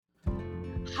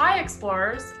Hi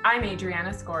Explorers, I'm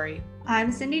Adriana Scory.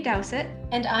 I'm Cindy Dowsett.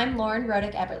 And I'm Lauren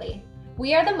Rodick Eberly.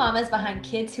 We are the mamas behind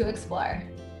Kids Who Explore.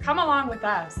 Come along with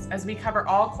us as we cover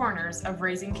all corners of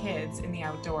raising kids in the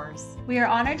outdoors. We are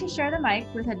honored to share the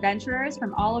mic with adventurers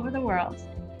from all over the world.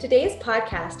 Today's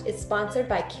podcast is sponsored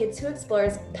by Kids Who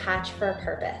Explore's Patch for a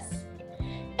Purpose.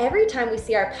 Every time we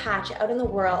see our patch out in the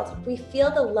world, we feel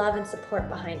the love and support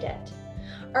behind it.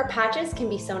 Our patches can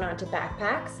be sewn onto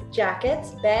backpacks,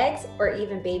 jackets, bags, or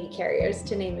even baby carriers,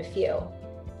 to name a few.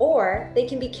 Or they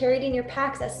can be carried in your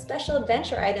packs as special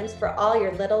adventure items for all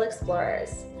your little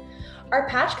explorers. Our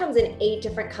patch comes in 8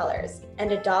 different colors, and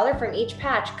 $1 from each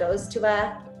patch goes to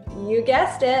a, you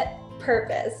guessed it,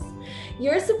 purpose.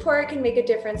 Your support can make a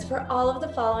difference for all of the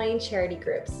following charity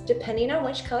groups, depending on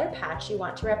which color patch you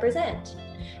want to represent: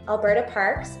 Alberta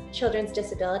Parks, Children's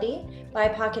Disability,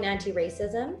 BIPOC and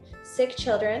Anti-Racism, Sick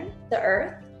Children, The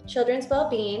Earth, Children's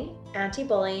Wellbeing,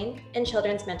 Anti-Bullying, and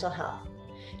Children's Mental Health.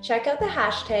 Check out the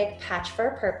hashtag Patch for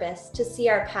a Purpose to see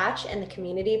our patch and the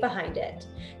community behind it.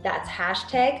 That's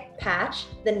hashtag patch,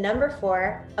 the number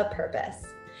 4, a purpose.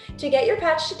 To get your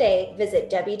patch today, visit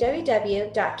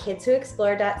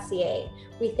www.kidswhoexplore.ca.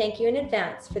 We thank you in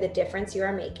advance for the difference you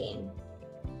are making.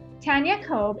 Tanya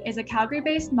Kobe is a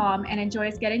Calgary-based mom and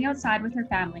enjoys getting outside with her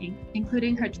family,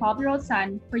 including her 12-year-old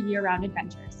son, for year-round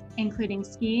adventures, including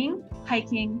skiing,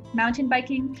 hiking, mountain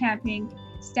biking, camping,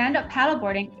 stand-up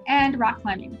paddleboarding, and rock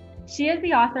climbing. She is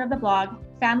the author of the blog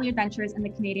Family Adventures in the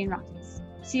Canadian Rockies.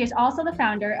 She is also the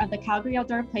founder of the Calgary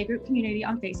Outdoor Playgroup community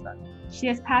on Facebook. She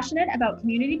is passionate about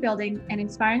community building and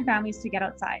inspiring families to get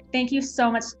outside. Thank you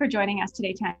so much for joining us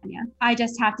today, Tanya. I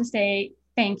just have to say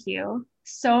thank you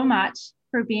so much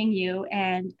for being you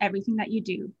and everything that you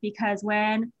do, because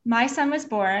when my son was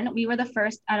born, we were the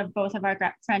first out of both of our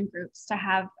friend groups to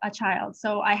have a child.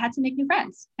 So I had to make new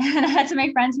friends and I had to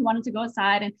make friends who wanted to go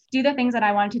outside and do the things that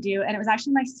I wanted to do. And it was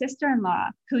actually my sister-in-law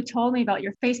who told me about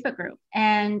your Facebook group.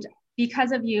 And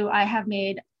because of you, I have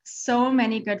made so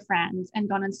many good friends and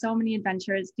gone on so many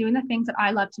adventures doing the things that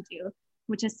I love to do,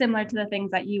 which is similar to the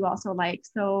things that you also like.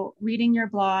 So reading your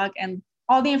blog and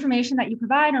all the information that you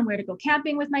provide on where to go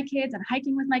camping with my kids and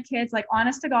hiking with my kids, like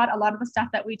honest to God, a lot of the stuff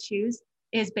that we choose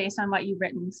is based on what you've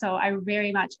written. So I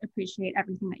very much appreciate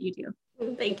everything that you do.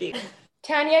 Thank you.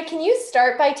 Tanya, can you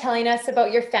start by telling us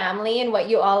about your family and what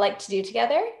you all like to do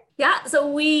together? Yeah,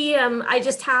 so I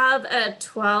just have a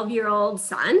 12-year-old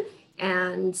son.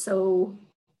 And so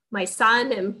my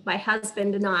son and my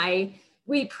husband and I,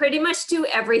 we pretty much do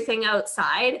everything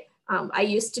outside. I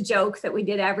used to joke that we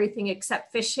did everything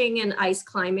except fishing and ice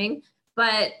climbing,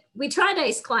 but we tried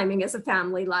ice climbing as a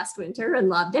family last winter and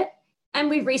loved it. And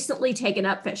we've recently taken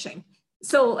up fishing.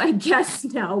 So I guess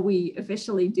now we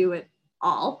officially do it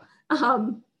all.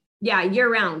 Year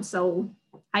round. So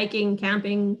hiking,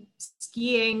 camping,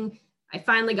 skiing. I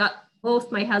finally got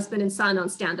both my husband and son on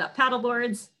stand-up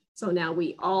paddleboards. So now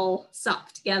we all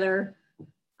sup together.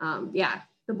 The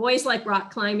boys like rock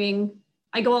climbing.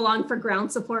 I go along for ground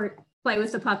support, play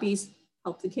with the puppies,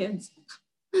 help the kids.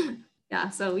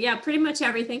 Pretty much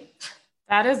everything.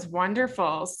 That is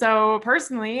wonderful. So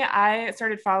personally, I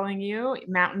started following you,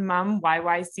 Mountain Mom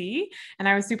YYC, and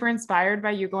I was super inspired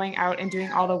by you going out and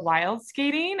doing all the wild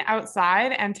skating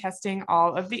outside and testing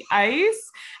all of the ice.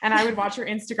 And I would watch your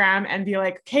Instagram and be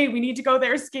like, okay, we need to go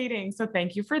there skating. So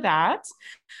thank you for that.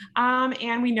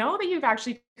 And we know that you've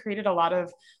actually created a lot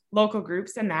of local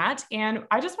groups and that. And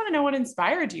I just want to know what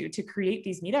inspired you to create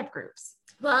these meetup groups.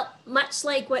 Well, much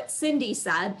like what Cindy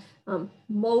said,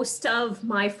 most of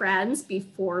my friends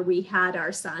before we had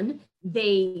our son,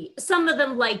 some of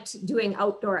them liked doing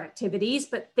outdoor activities,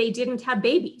 but they didn't have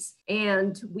babies.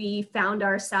 And we found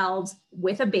ourselves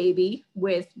with a baby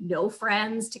with no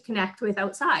friends to connect with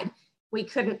outside. We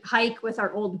couldn't hike with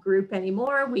our old group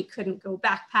anymore. We couldn't go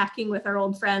backpacking with our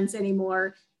old friends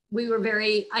anymore. We were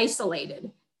very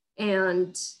isolated.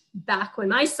 And back when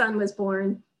my son was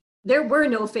born, there were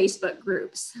no Facebook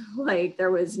groups. Like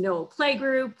there was no play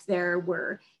group.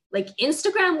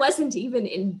 Instagram wasn't even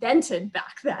invented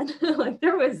back then.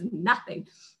 There was nothing.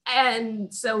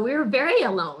 And so we were very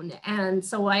alone. And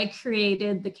so I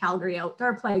created the Calgary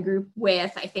Outdoor Play Group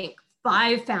with, I think,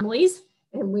 5 families.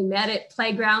 And we met at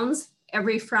playgrounds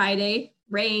every Friday,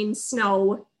 rain,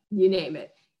 snow, you name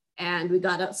it. And we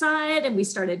got outside and we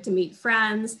started to meet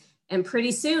friends. And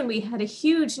pretty soon we had a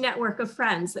huge network of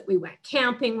friends that we went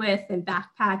camping with and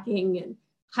backpacking and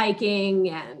hiking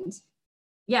and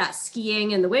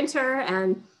skiing in the winter.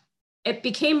 And it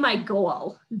became my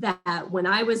goal that when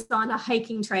I was on a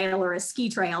hiking trail or a ski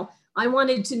trail, I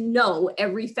wanted to know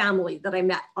every family that I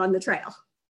met on the trail.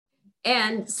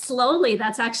 And slowly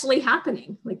that's actually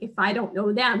happening. Like if I don't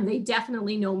know them, they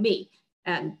definitely know me.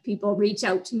 And people reach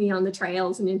out to me on the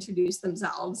trails and introduce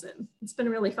themselves. And it's been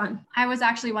really fun. I was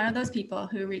actually one of those people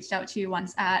who reached out to you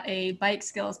once at a bike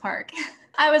skills park.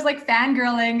 I was like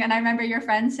fangirling, and I remember your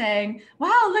friend saying,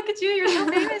 wow, look at you, you're so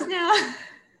famous now.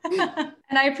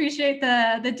 And I appreciate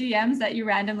the DMs that you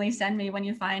randomly send me when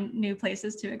you find new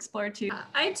places to explore too.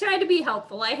 I try to be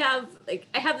helpful. I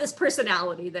have this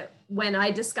personality that when I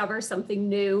discover something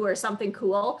new or something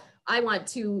cool, I want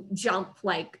to jump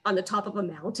like on the top of a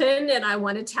mountain, and I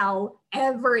want to tell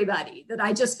everybody that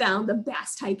I just found the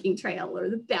best hiking trail or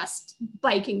the best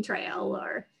biking trail.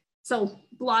 Or so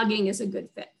blogging is a good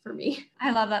fit for me. I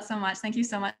love that so much. Thank you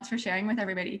so much for sharing with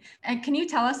everybody. And can you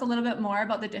tell us a little bit more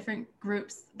about the different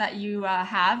groups that you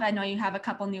have? I know you have a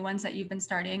couple new ones that you've been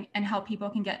starting, and how people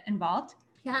can get involved.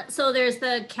 Yeah, so there's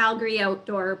the Calgary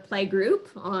Outdoor Play Group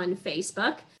on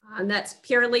Facebook. That's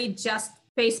purely just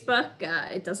Facebook.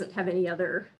 It doesn't have any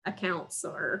other accounts,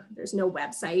 or there's no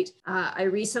website. I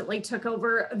recently took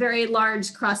over a very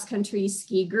large cross-country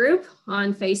ski group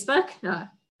on Facebook,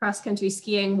 Cross-Country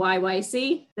Skiing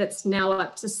YYC, that's now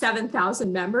up to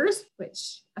 7,000 members,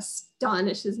 which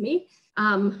astonishes me.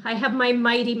 I have my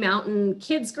Mighty Mountain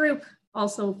Kids group,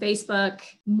 also Facebook,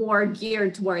 more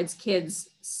geared towards kids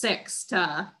 6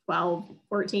 to 12,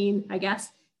 14, I guess.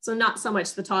 So not so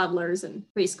much the toddlers and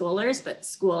preschoolers, but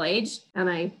school age.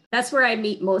 And that's where I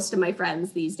meet most of my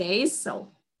friends these days. So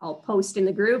I'll post in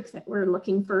the group that we're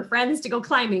looking for friends to go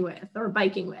climbing with or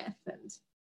biking with. And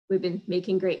we've been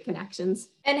making great connections.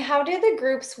 And how do the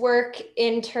groups work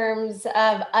in terms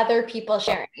of other people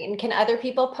sharing? Can other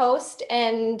people post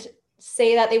and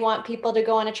say that they want people to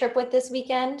go on a trip with this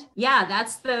weekend? Yeah,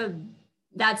 that's the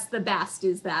best,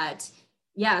 is that,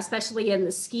 yeah, especially in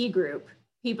the ski group,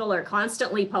 people are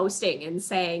constantly posting and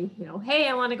saying, you know, hey,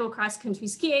 I want to go cross-country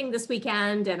skiing this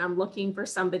weekend and I'm looking for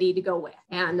somebody to go with.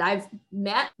 And I've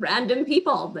met random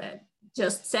people that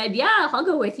just said, yeah, I'll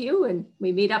go with you. And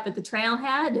we meet up at the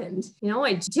trailhead. And, you know,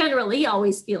 I generally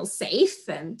always feel safe.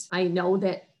 And I know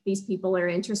that these people are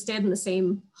interested in the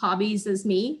same hobbies as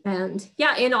me. And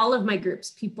yeah, in all of my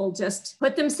groups, people just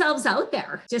put themselves out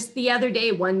there. Just the other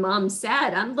day, one mom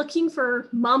said, I'm looking for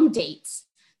mom dates.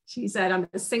 She said, I'm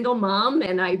a single mom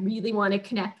and I really want to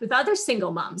connect with other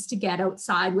single moms to get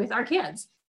outside with our kids.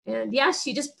 And yeah,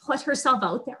 she just put herself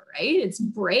out there, right? It's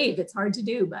brave. It's hard to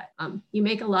do, but you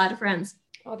make a lot of friends.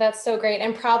 Oh, that's so great.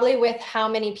 And probably with how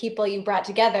many people you brought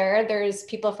together, there's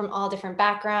people from all different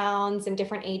backgrounds and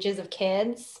different ages of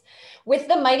kids. With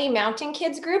the Mighty Mountain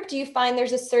Kids group, do you find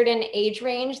there's a certain age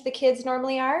range the kids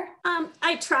normally are?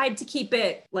 I tried to keep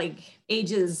it like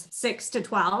ages 6 to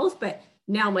 12, but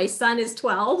now my son is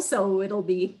 12, so it'll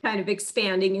be kind of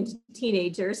expanding into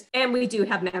teenagers. And we do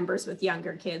have members with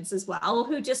younger kids as well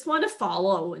who just want to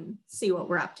follow and see what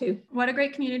we're up to. What a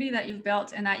great community that you've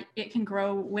built, and that it can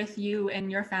grow with you and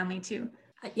your family too.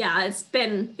 Yeah, it's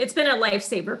been a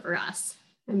lifesaver for us.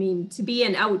 I mean, to be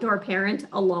an outdoor parent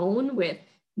alone with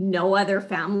no other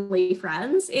family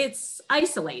friends, it's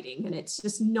isolating and it's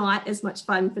just not as much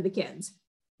fun for the kids.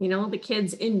 You know, the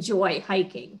kids enjoy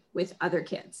hiking with other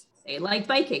kids. They like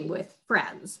biking with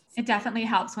friends. It definitely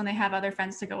helps when they have other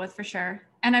friends to go with, for sure.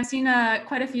 And I've seen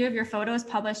quite a few of your photos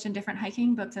published in different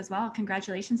hiking books as well.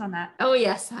 Congratulations on that. Oh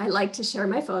yes, I like to share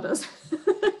my photos.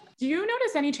 Do you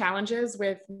notice any challenges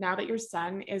with, now that your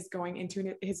son is going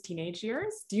into his teenage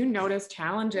years? Do you notice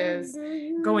challenges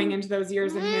going into those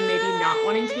years of him maybe not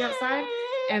wanting to be outside?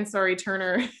 And sorry,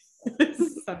 Turner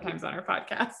is sometimes on our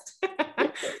podcast.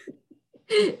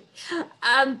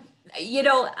 You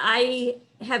know, I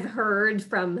have heard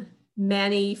from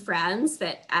many friends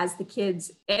that as the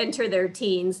kids enter their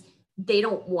teens, they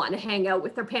don't want to hang out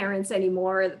with their parents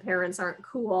anymore. The parents aren't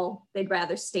cool. They'd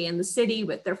rather stay in the city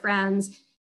with their friends.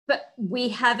 But we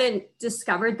haven't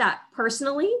discovered that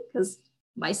personally, because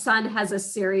my son has a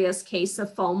serious case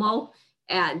of FOMO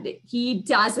and he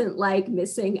doesn't like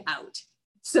missing out.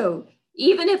 So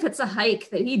even if it's a hike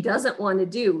that he doesn't want to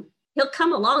do, he'll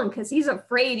come along because he's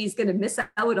afraid he's going to miss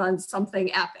out on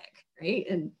something epic, right?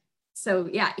 And so,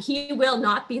 yeah, he will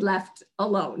not be left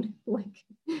alone, like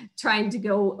trying to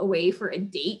go away for a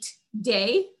date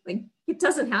day. Like, it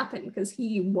doesn't happen because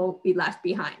he won't be left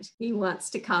behind. He wants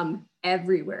to come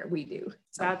everywhere we do.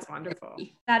 So that's wonderful.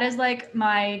 That is like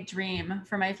my dream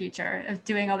for my future, of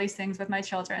doing all these things with my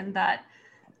children, that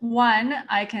one,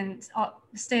 I can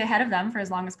stay ahead of them for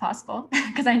as long as possible,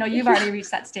 because I know you've already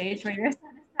reached that stage where you're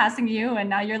passing you and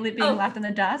now you're being left in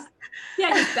the dust.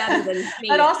 Yeah, he's better than me.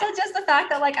 But also just the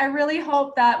fact that, like, I really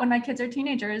hope that when my kids are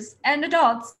teenagers and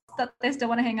adults, that they still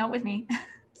want to hang out with me.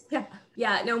 Yeah.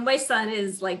 Yeah, no, my son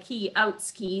is like, he out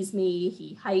skis me.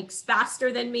 He hikes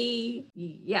faster than me.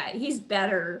 He's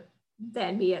better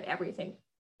than me at everything.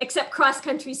 Except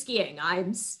cross-country skiing.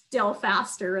 I'm still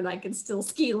faster and I can still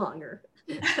ski longer.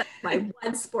 That's my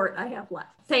one sport I have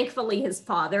left. Thankfully, his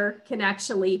father can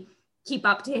actually keep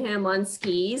up to him on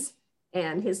skis,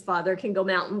 and his father can go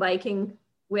mountain biking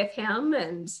with him.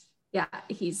 And yeah,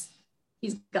 he's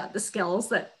got the skills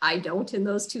that I don't in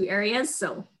those two areas.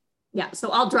 So yeah, so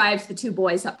I'll drive the two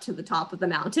boys up to the top of the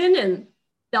mountain and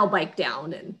they'll bike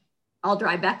down, and I'll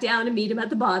drive back down and meet them at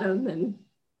the bottom. And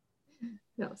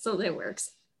so that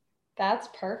works. That's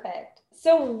perfect.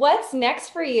 So what's next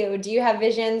for you? Do you have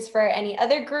visions for any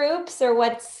other groups, or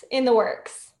what's in the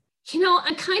works?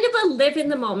 I'm kind of a live in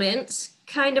the moment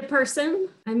kind of person.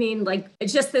 I mean, like,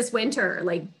 it's just this winter,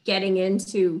 like getting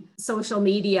into social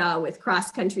media with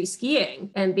cross-country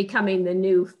skiing and becoming the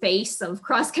new face of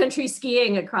cross-country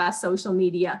skiing across social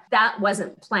media. That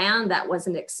wasn't planned. That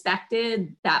wasn't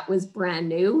expected. That was brand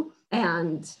new.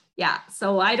 And yeah,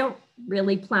 so I don't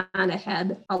really plan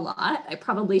ahead a lot. I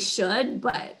probably should,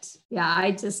 but yeah,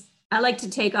 I like to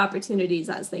take opportunities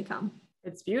as they come.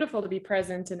 It's beautiful to be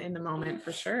present and in the moment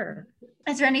for sure.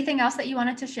 Is there anything else that you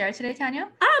wanted to share today, Tanya?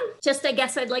 Just, I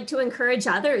guess I'd like to encourage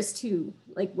others to,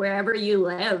 like, wherever you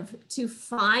live, to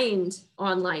find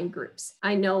online groups.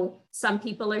 I know some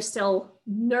people are still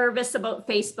nervous about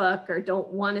Facebook or don't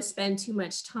want to spend too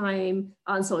much time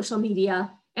on social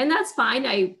media, and that's fine.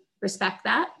 I respect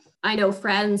that. I know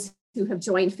friends who have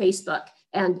joined Facebook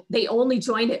and they only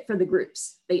join it for the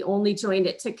groups. They only join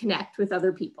it to connect with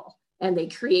other people. And they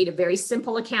create a very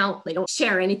simple account. They don't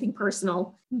share anything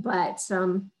personal. But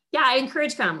I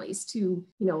encourage families to,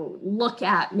 look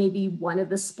at maybe one of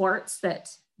the sports that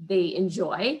they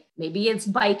enjoy. Maybe it's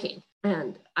biking.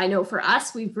 And I know for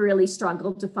us, we've really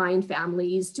struggled to find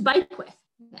families to bike with.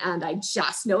 And I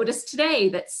just noticed today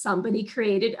that somebody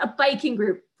created a biking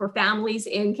group for families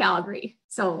in Calgary.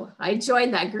 So I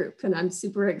joined that group, and I'm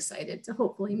super excited to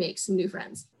hopefully make some new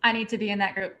friends. I need to be in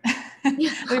that group.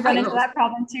 We've run into that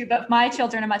problem too, but my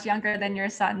children are much younger than your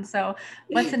son. So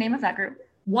what's the name of that group?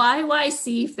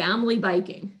 YYC Family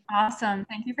Biking. Awesome.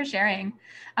 Thank you for sharing.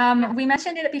 We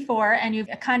mentioned it before, and you've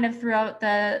kind of throughout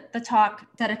the talk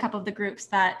said a couple of the groups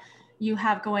that you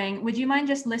have going. Would you mind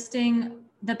just listing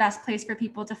the best place for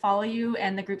people to follow you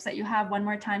and the groups that you have one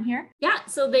more time here? Yeah,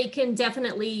 so they can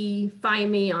definitely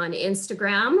find me on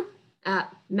Instagram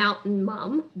at Mountain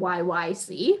Mom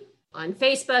YYC. On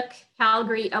Facebook,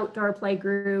 Calgary Outdoor Play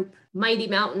Group, Mighty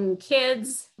Mountain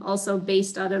Kids, also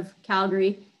based out of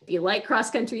Calgary. If you like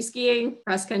cross-country skiing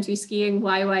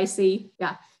YYC,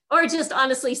 yeah. Or just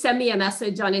honestly send me a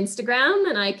message on Instagram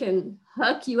and I can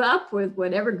hook you up with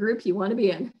whatever group you want to be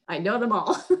in. I know them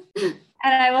all.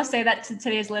 And I will say that to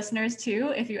today's listeners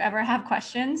too, if you ever have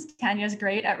questions, Tanya's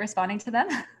great at responding to them.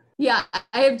 Yeah,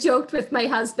 I have joked with my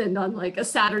husband on like a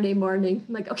Saturday morning.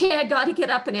 I'm like, okay, I got to get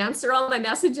up and answer all my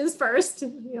messages first.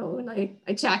 And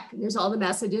I check, and there's all the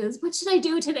messages. What should I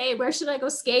do today? Where should I go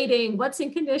skating? What's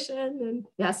in condition? And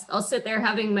yes, I'll sit there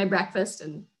having my breakfast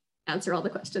and answer all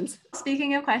the questions.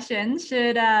 Speaking of questions,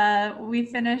 should we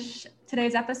finish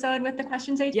today's episode with the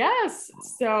questions? Yes.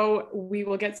 So we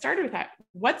will get started with that.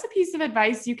 What's a piece of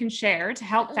advice you can share to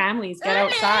help families get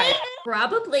outside?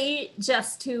 Probably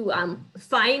just to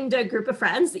find a group of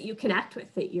friends that you connect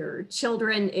with, that your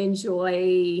children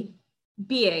enjoy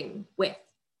being with,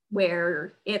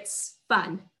 where it's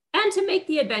fun, and to make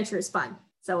the adventures fun.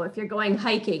 So if you're going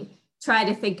hiking, try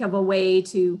to think of a way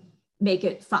to make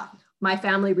it fun. My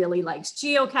family really likes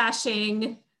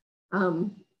geocaching.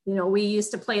 We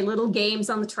used to play little games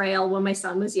on the trail when my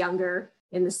son was younger.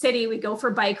 In the city, we go for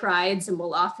bike rides, and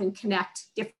we'll often connect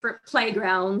different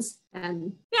playgrounds.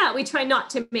 And yeah, we try not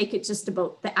to make it just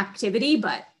about the activity,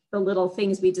 but the little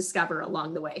things we discover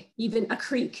along the way. Even a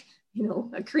creek,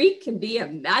 a creek can be a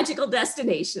magical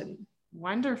destination.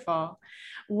 Wonderful.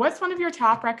 What's one of your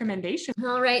top recommendations?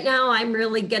 Well, right now I'm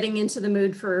really getting into the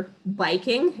mood for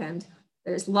biking, and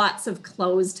there's lots of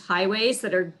closed highways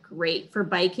that are great for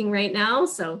biking right now.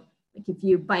 So like if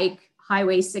you bike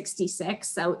Highway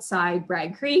 66 outside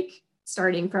Bragg Creek,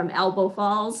 starting from Elbow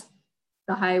Falls,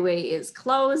 the highway is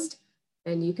closed,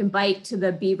 and you can bike to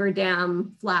the Beaver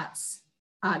Dam Flats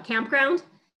campground.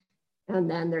 And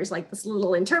then there's like this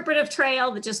little interpretive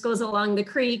trail that just goes along the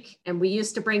creek. And we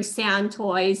used to bring sand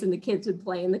toys, and the kids would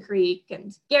play in the creek,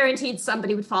 and guaranteed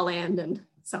somebody would fall in. And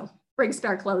so bring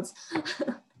spare clothes.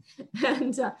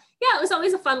 And it was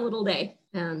always a fun little day.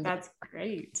 And that's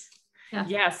great. Yeah.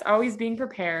 Yes, always being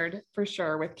prepared for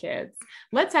sure with kids.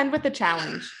 Let's end with the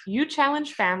challenge. You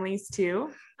challenge families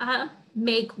to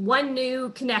make one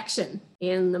new connection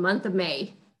in the month of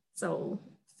May. So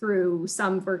through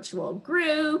some virtual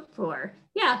group or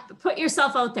put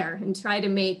yourself out there and try to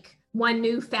make one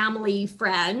new family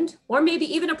friend, or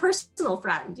maybe even a personal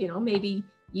friend. Maybe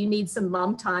you need some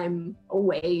mom time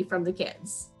away from the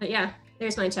kids. But yeah,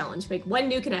 there's my challenge. Make one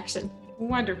new connection.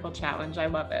 Wonderful challenge. I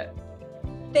love it.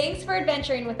 Thanks for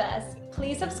adventuring with us.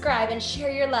 Please subscribe and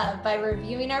share your love by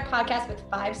reviewing our podcast with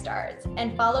 5 stars,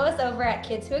 and follow us over at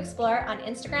Kids Who Explore on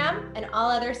Instagram and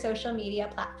all other social media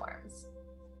platforms.